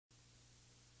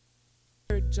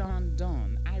heard John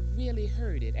Donne. I really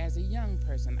heard it as a young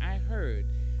person. I heard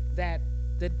that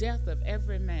the death of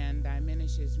every man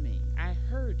diminishes me. I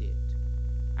heard it.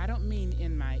 I don't mean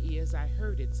in my ears. I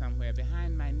heard it somewhere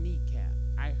behind my kneecap.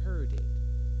 I heard it.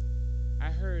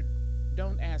 I heard,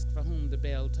 don't ask for whom the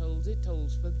bell tolls, it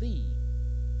tolls for thee,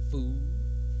 fool.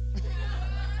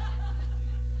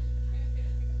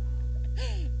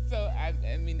 So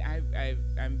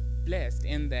I'm blessed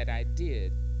in that I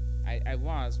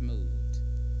was moved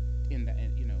in the,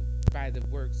 by the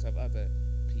works of other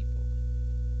people.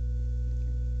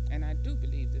 And I do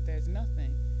believe that there's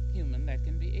nothing human that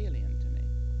can be alien to me.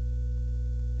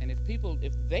 And if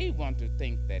they want to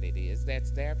think that it is, that's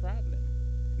their problem.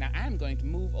 Now I'm going to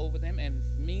move over them, and if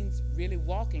it means really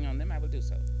walking on them, I will do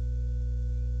so.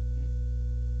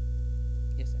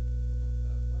 Yes, sir.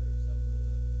 What are some of the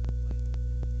languages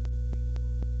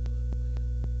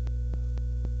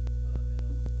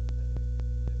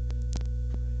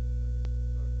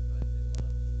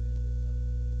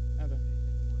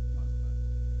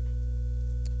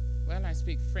Well, I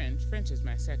speak French. French is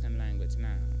my second language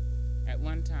now. At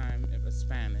one time, it was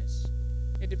Spanish.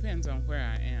 It depends on where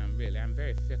I am, really. I'm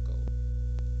very fickle.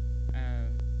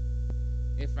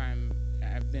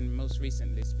 I've been most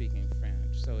recently speaking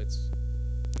French, so it's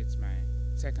my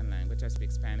second language. I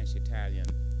speak Spanish, Italian,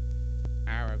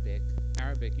 Arabic.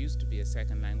 Arabic used to be a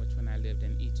second language when I lived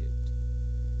in Egypt,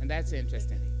 and that's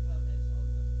interesting. Any comments on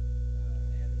the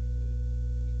attitude of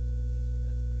people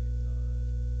in these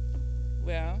countries?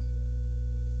 Well,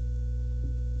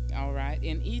 all right.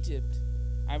 In Egypt,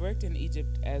 I worked in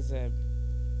Egypt as a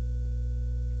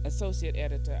associate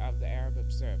editor of the Arab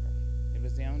Observer. It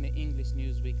was the only English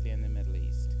news weekly in the Middle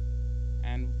East.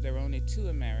 And there were only 2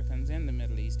 Americans in the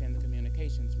Middle East in the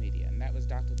communications media, and that was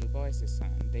Dr. Du Bois'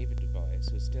 son, David Du Bois,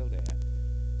 who's still there,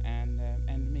 and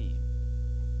me.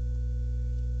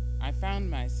 I found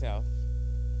myself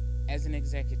as an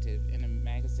executive in a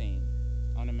magazine,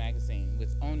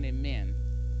 with only men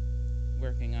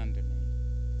working under me,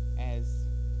 as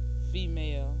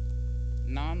female,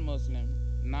 non-Muslim,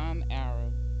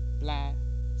 non-Arab, black,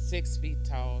 6 feet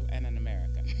tall, and an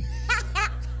American.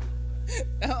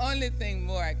 The only thing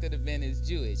more I could have been is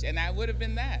Jewish, and I would have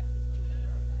been that.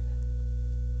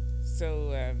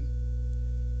 So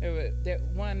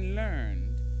one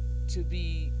learned to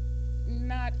be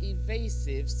not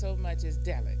evasive so much as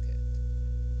delicate,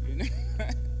 you know.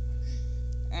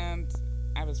 And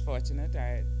I was fortunate.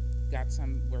 I got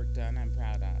some work done I'm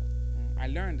proud of. I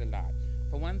learned a lot.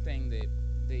 For one thing,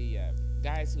 the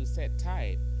guys who set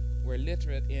type were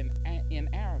literate in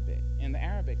Arabic, in the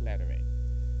Arabic lettering.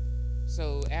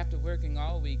 So after working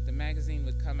all week, the magazine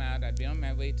would come out. I'd be on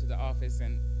my way to the office,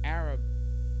 and Arab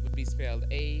would be spelled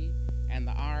A, and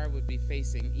the R would be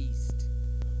facing east.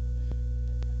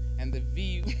 And the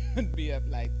V would be up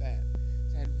like that.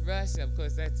 So I'd rush, of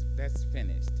course, that's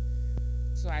finished.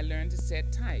 So I learned to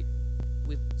set type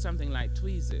with something like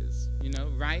tweezers,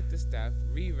 write the stuff,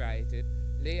 rewrite it,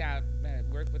 lay out,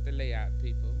 work with the layout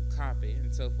people, copy,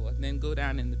 and so forth, and then go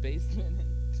down in the basement and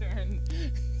turn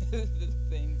the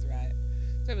things right.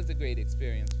 So it was a great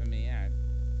experience for me. I'm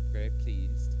very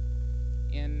pleased.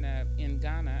 In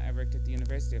Ghana, I worked at the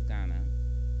University of Ghana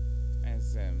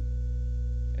as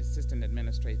assistant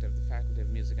administrator of the Faculty of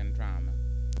Music and Drama,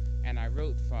 and I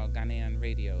wrote for Ghanaian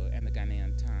Radio and the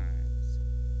Ghanaian Times.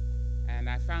 And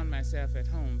I found myself at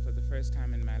home for the first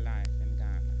time in my life in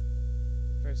Ghana.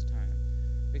 First time.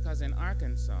 Because in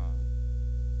Arkansas,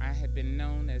 I had been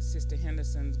known as Sister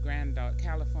Henderson's granddaughter,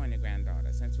 California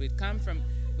granddaughter, since we'd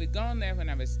gone there when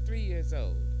I was 3 years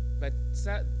old. But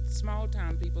small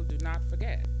town people do not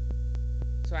forget.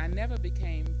 So I never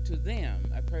became, to them,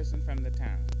 a person from the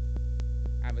town.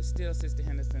 I was still Sister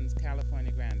Henderson's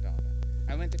California granddaughter.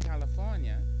 I went to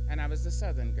California, and I was the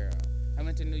Southern girl. I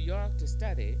went to New York to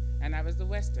study, and I was the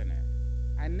Westerner.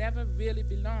 I never really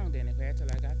belonged anywhere till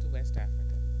I got to West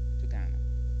Africa, to Ghana.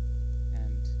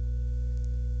 And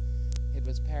it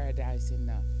was paradise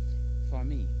enough for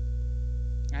me.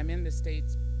 I'm in the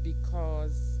States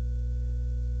because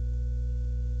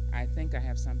I think I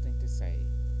have something to say.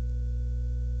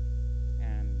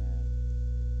 And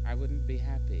I wouldn't be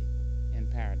happy in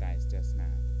paradise just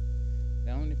now.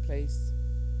 The only place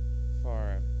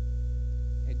for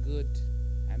a good,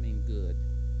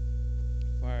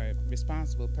 for a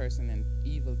responsible person in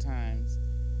evil times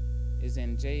is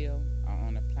in jail or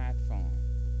on a platform.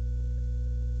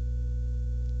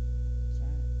 That's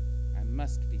right. I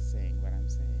must be saying what I'm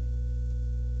saying.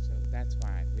 So that's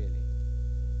why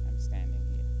I'm standing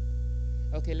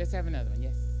here. Okay, let's have another one.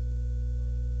 Yes.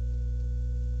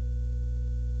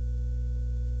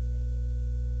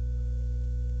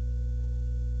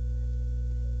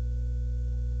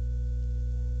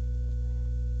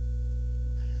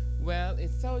 Well,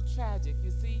 it's so tragic.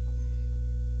 You see,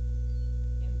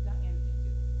 in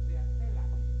Egypt, they are Felah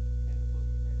as opposed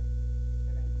to Felah.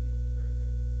 Felah means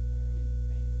further,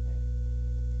 same text.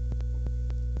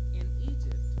 In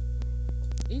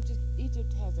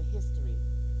Egypt has a history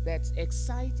that's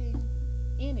exciting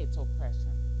in its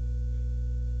oppression.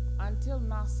 Until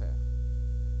Nasser,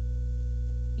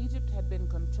 Egypt had been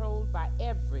controlled by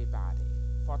everybody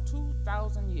for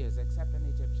 2,000 years except an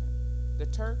Egyptian. The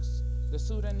Turks, the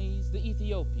Sudanese, the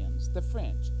Ethiopians, the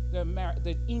French,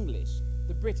 the English,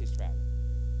 the British rather.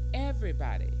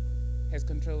 Everybody has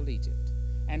controlled Egypt.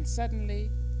 And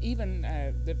suddenly, even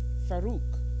the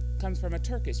Farouk comes from a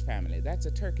Turkish family. That's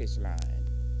a Turkish line.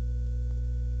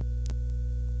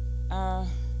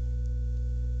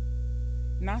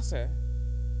 Nasser,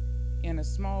 in a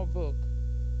small book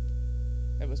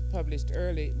that was published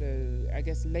early, I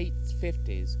guess late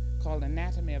 50s, called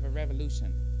Anatomy of a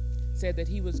Revolution, said that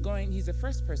he's the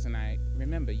first person I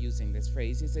remember using this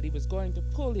phrase. He said he was going to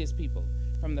pull his people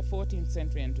from the 14th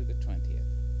century into the 20th.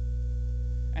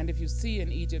 And if you see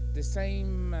in Egypt the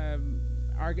same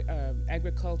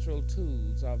agricultural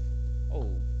tools of,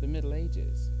 the Middle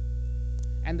Ages,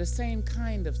 and the same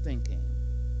kind of thinking,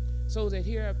 so that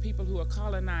here are people who are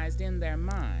colonized in their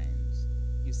minds.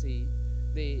 You see,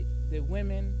 the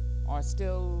women are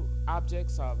still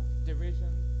objects of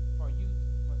derision for youth,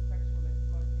 for sexual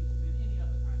exploitation, and any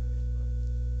other kind of exploitation.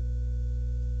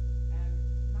 And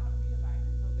not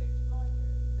realizing, so the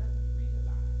exploiter doesn't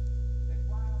realize that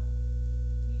while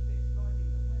he's exploiting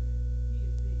the women, he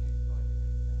is being exploited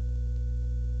himself.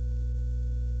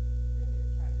 Really a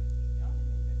tragedy. The only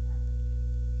thing that happened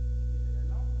is that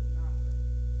along with Nasser,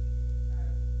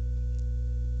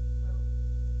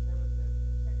 there was a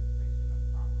sequestration of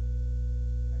property,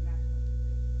 a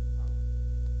nationalization of property.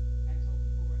 And so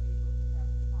people were able to have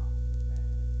plots of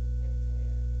land,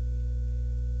 hectares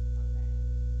of land.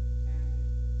 And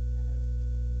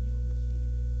new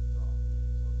machinery was brought in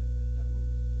so that the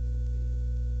moose,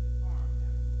 the farm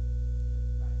animals,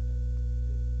 like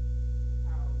the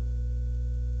cows,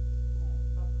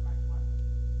 stuff like mutton,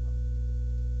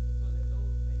 so that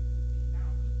those things would be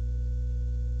now eaten.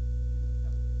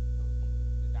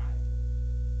 The diet.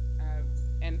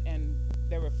 And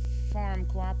there were farm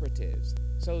cooperatives,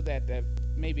 so that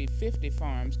maybe 50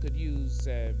 farms could use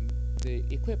the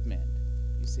equipment,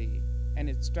 you see. And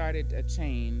it started a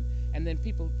chain, and then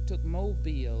people took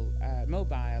mobile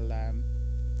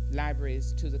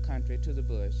libraries to the country, to the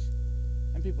bush,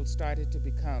 and people started to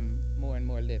become more and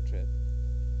more literate.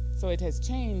 So it has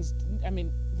changed. I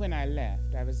mean, when I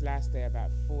left, I was last there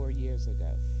about 5 years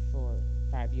ago,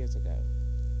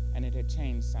 and it had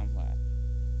changed somewhat.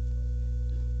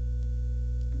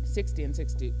 60,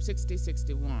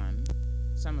 61,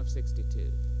 some of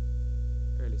 62,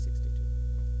 early 62.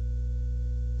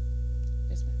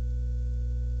 Yes, ma'am.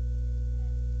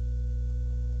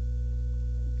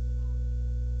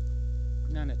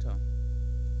 None at all.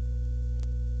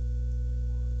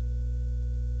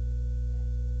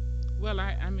 Well,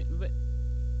 but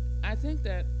I think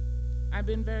that I've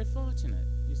been very fortunate,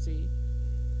 you see.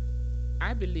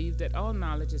 I believe that all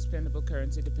knowledge is spendable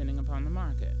currency depending upon the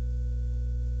market.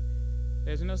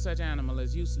 There's no such animal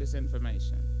as useless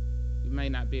information. You may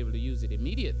not be able to use it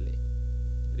immediately,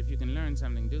 but if you can learn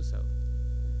something, do so.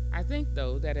 I think,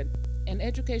 though, that an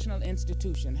educational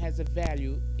institution has a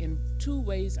value in two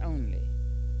ways only.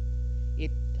 It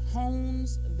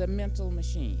hones the mental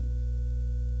machine,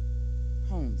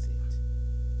 hones it,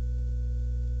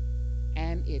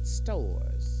 and it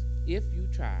stores, if you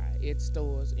try, it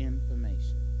stores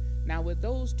information. Now, with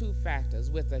those two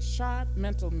factors, with a sharp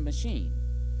mental machine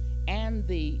and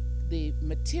the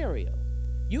material,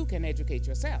 you can educate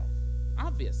yourself,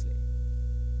 obviously.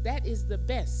 That is the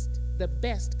best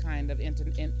kind of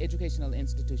educational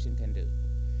institution can do.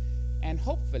 And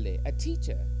hopefully a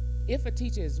teacher, if a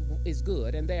teacher is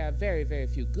good, and there are very, very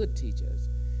few good teachers,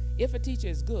 if a teacher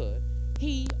is good,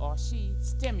 he or she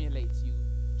stimulates you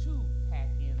to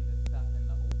pack in the stuff in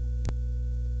the old.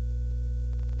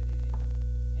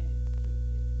 And it's true.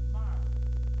 It's marvelous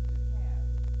to have,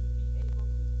 to be able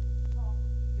to talk.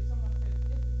 If someone says,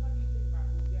 listen, what do you think about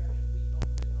Bulgarian wheat on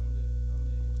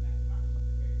the international market?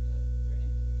 It's very good. Very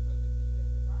interesting, because if the U.S.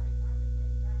 is already trying to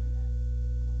examine that,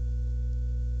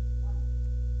 one,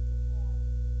 to have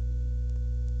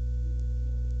the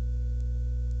material,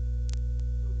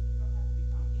 so that you don't have to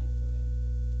become insolent,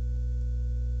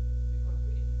 because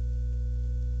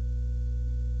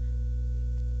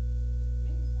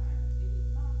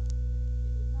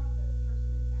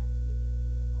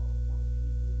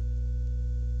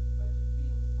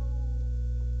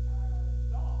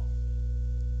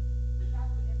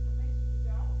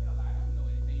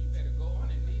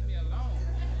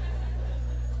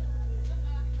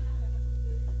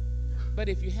But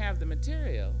if you have the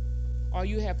material, or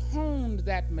you have honed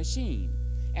that machine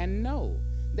and know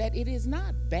that it is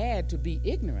not bad to be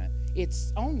ignorant,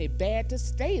 it's only bad to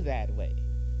stay that way.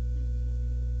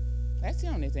 That's the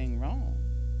only thing wrong.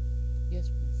 Yes,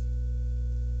 please.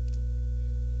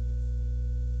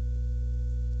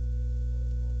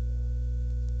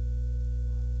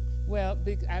 Well,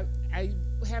 I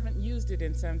haven't used it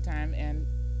in some time, and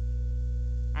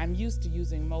I'm used to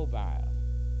using mobile.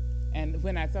 And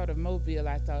when I thought of mobile,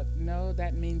 I thought, no,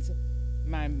 that means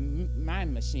my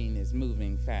machine is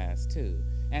moving fast too.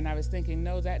 And I was thinking,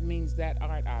 no, that means that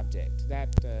art object,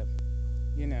 that, thing.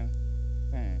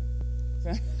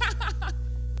 So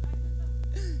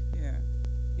yeah.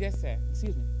 Yes, sir.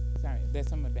 Excuse me. Sorry, there's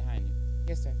someone behind you.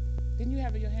 Yes, sir. Didn't you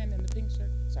have your hand in the pink shirt?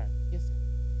 Sorry. Yes, sir.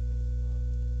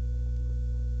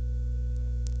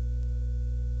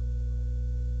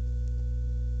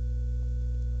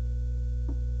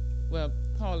 Well,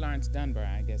 Paul Lawrence Dunbar,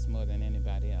 I guess, more than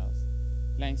anybody else.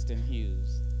 Langston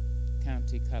Hughes,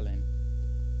 County Cullen,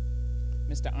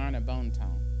 Mr. Arna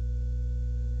Bonetone.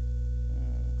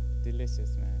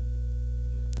 Delicious,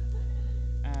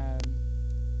 man.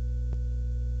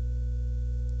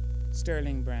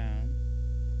 Sterling Brown.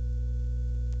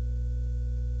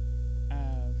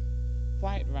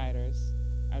 White writers,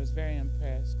 I was very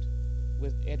impressed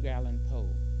with Edgar Allan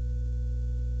Poe.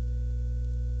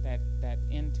 That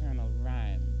internal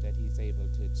rhyme that he's able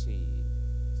to achieve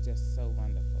is just so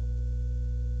wonderful.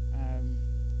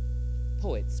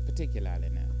 Poets, particularly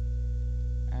now.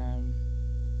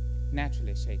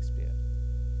 Naturally, Shakespeare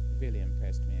really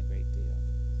impressed me a great deal.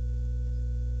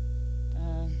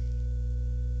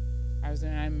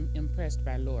 I'm impressed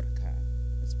by Lorca,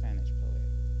 a Spanish poet,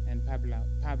 and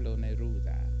Pablo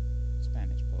Neruda,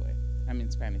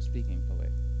 Spanish-speaking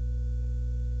poet.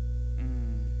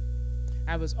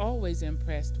 I was always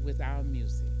impressed with our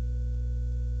music.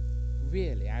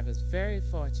 Really, I was very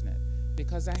fortunate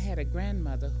because I had a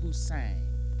grandmother who sang.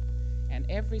 And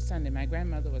every Sunday, my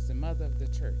grandmother was the mother of the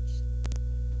church.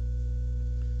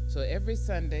 So every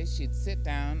Sunday, she'd sit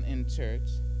down in church,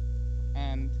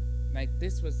 and like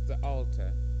this was the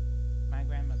altar. My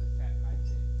grandmother sat like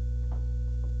this.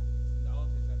 The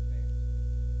altar's up there.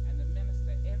 And the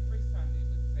minister every Sunday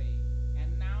would say,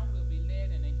 and now we'll be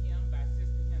led in a hymn by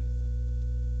Sister Henderson.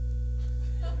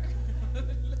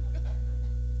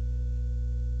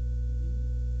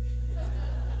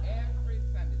 Every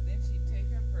Sunday. Then she'd take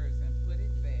her purse and put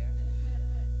it there.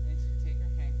 Then she'd take her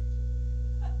handkerchief.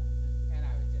 And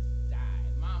I would just die.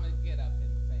 Mama, get up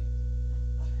and sing.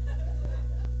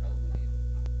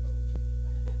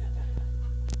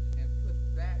 And put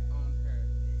that on her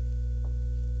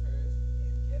purse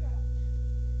and get up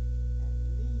and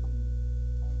lean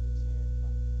on the chair in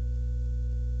front of her. And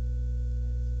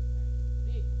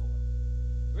she sang, big voice.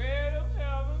 Bread of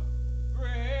heaven,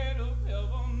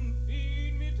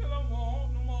 feed me till I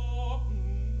want no more.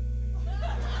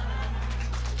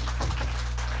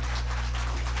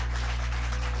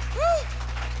 Woo!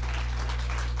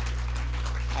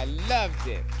 I loved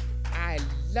it. I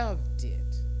loved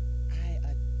it. I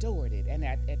adored it. And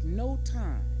at no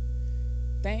time,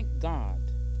 thank God,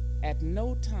 at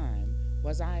no time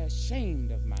was I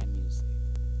ashamed of my music.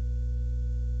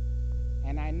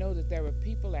 And I know that there were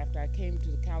people, after I came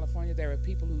to California, there were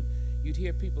people who, you'd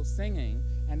hear people singing,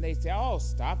 and they'd say, oh,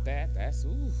 stop that. That's,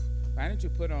 oof. Why don't you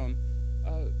put on,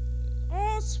 oh,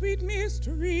 sweet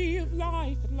mystery of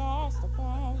life lost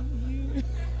upon you.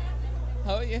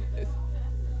 Oh, yes.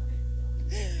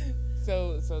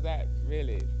 So that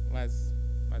really was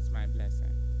my blessing.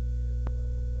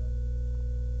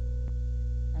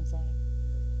 I'm sorry?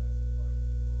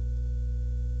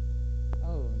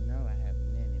 Oh, no, I have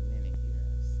many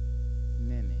heroes.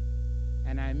 Many.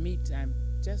 And I'm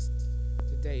just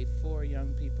today, 4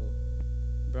 young people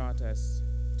brought us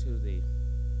to the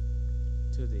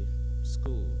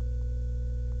school.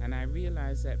 And I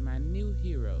realized that my new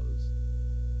heroes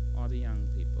are the young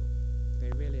people.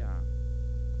 They really are.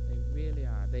 They really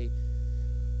are.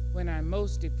 When I'm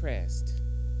most depressed,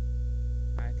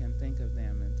 I can think of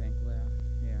them and think, well,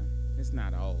 yeah, it's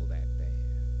not all that bad.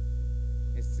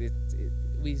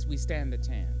 We stand a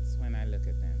chance when I look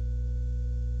at them.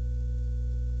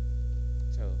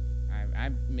 So I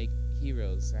make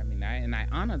heroes. I mean, I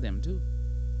honor them too.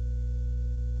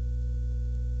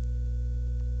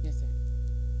 Yes, sir.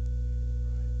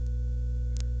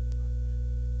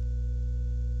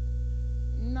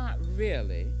 Not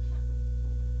really.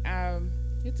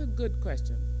 It's a good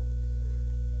question.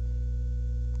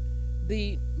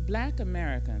 The Black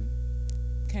American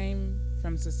came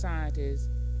from societies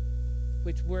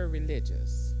which were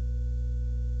religious.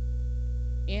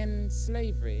 In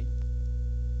slavery,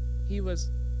 he was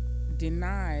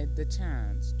denied the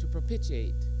chance to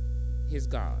propitiate his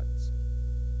gods.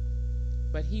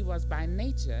 But he was by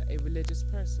nature a religious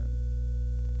person.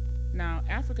 Now,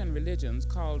 African religions,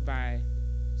 called by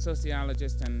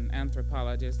sociologists and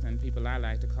anthropologists and people I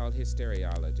like to call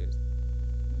hysteriologists,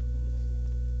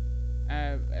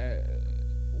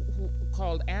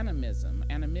 called animism,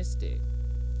 animistic,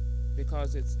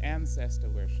 because it's ancestor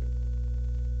worship.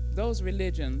 Those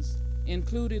religions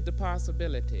included the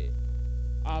possibility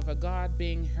of a god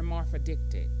being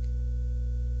hermaphroditic.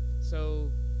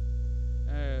 So,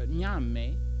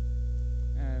 Nyame,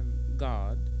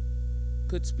 God,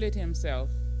 could split himself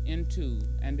in two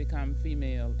and become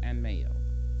female and male.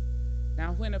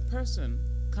 Now, when a person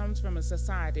comes from a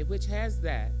society which has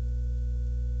that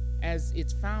as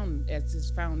its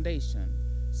foundation,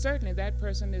 certainly that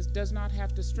person does not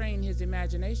have to strain his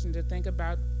imagination to think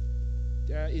about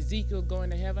Ezekiel going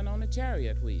to heaven on a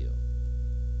chariot wheel.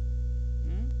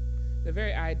 The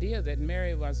very idea that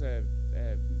Mary was a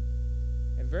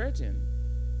virgin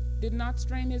did not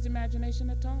strain his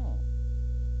imagination at all.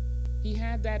 He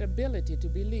had that ability to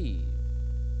believe.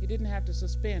 He didn't have to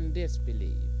suspend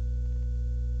disbelief.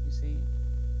 You see?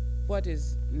 What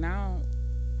is now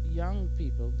young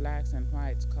people, blacks and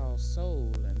whites, call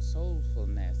soul and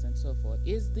soulfulness and so forth,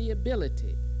 is the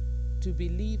ability to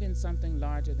believe in something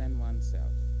larger than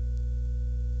oneself.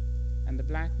 And the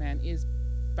black man is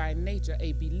by nature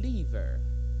a believer.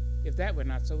 If that were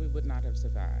not so, we would not have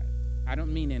survived. I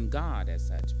don't mean in God as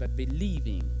such, but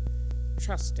believing,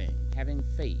 trusting, having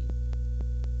faith.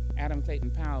 Adam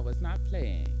Clayton Powell was not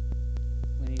playing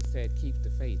when he said, keep the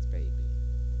faith, baby.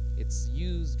 It's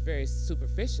used very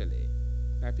superficially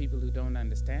by people who don't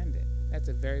understand it. That's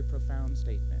a very profound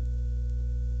statement.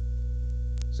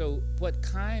 So what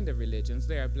kind of religions?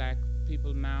 There are black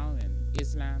people now in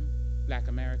Islam, black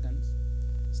Americans,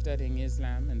 studying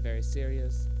Islam and very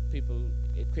serious people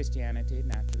in Christianity,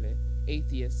 naturally,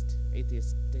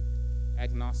 atheistic,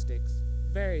 agnostics,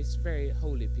 very, very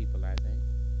holy people, I think,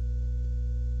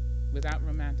 without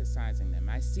romanticizing them.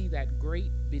 I see that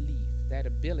great belief, that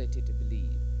ability to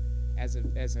believe, as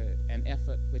an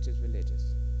effort which is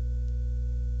religious.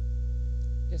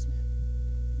 Yes, ma'am.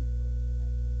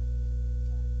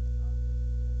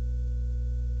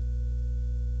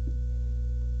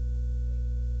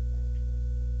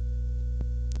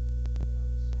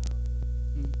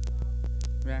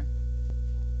 Right.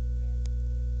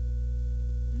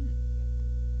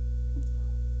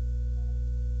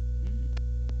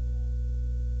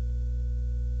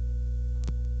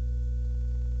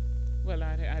 Well,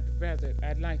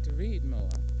 I'd like to read more.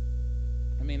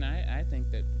 I mean, I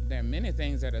think that there are many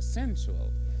things that are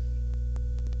sensual.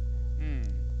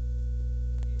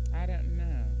 I don't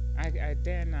know. I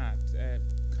dare not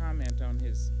comment on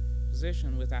his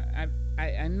position without.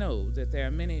 I know that there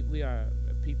are many. We are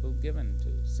people given to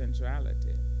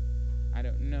sensuality. I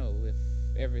don't know if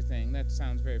everything. That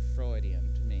sounds very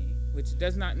Freudian to me, which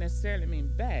does not necessarily mean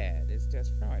bad. It's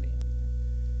just Freudian,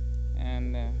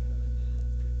 and.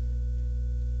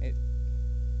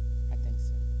 I think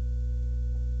so.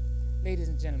 Ladies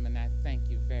and gentlemen, I thank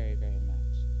you very, very much.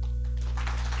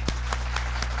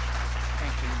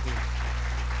 Thank you indeed.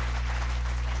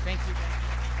 Thank you.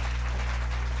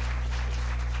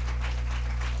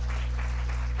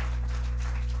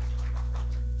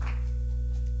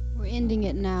 We're ending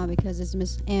it now because, as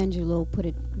Miss Angelou put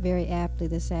it very aptly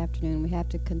this afternoon, we have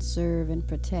to conserve and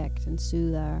protect and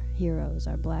soothe our heroes,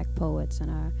 our black poets and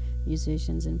our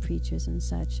musicians and preachers and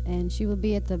such. And she will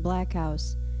be at the Black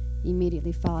House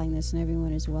immediately following this, and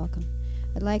everyone is welcome.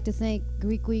 I'd like to thank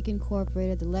Greek Week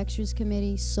Incorporated, the Lectures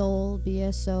Committee, Soul,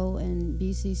 BSO, and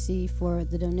BCC for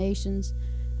the donations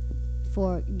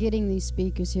for getting these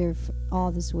speakers here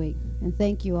all this week. And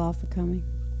thank you all for coming.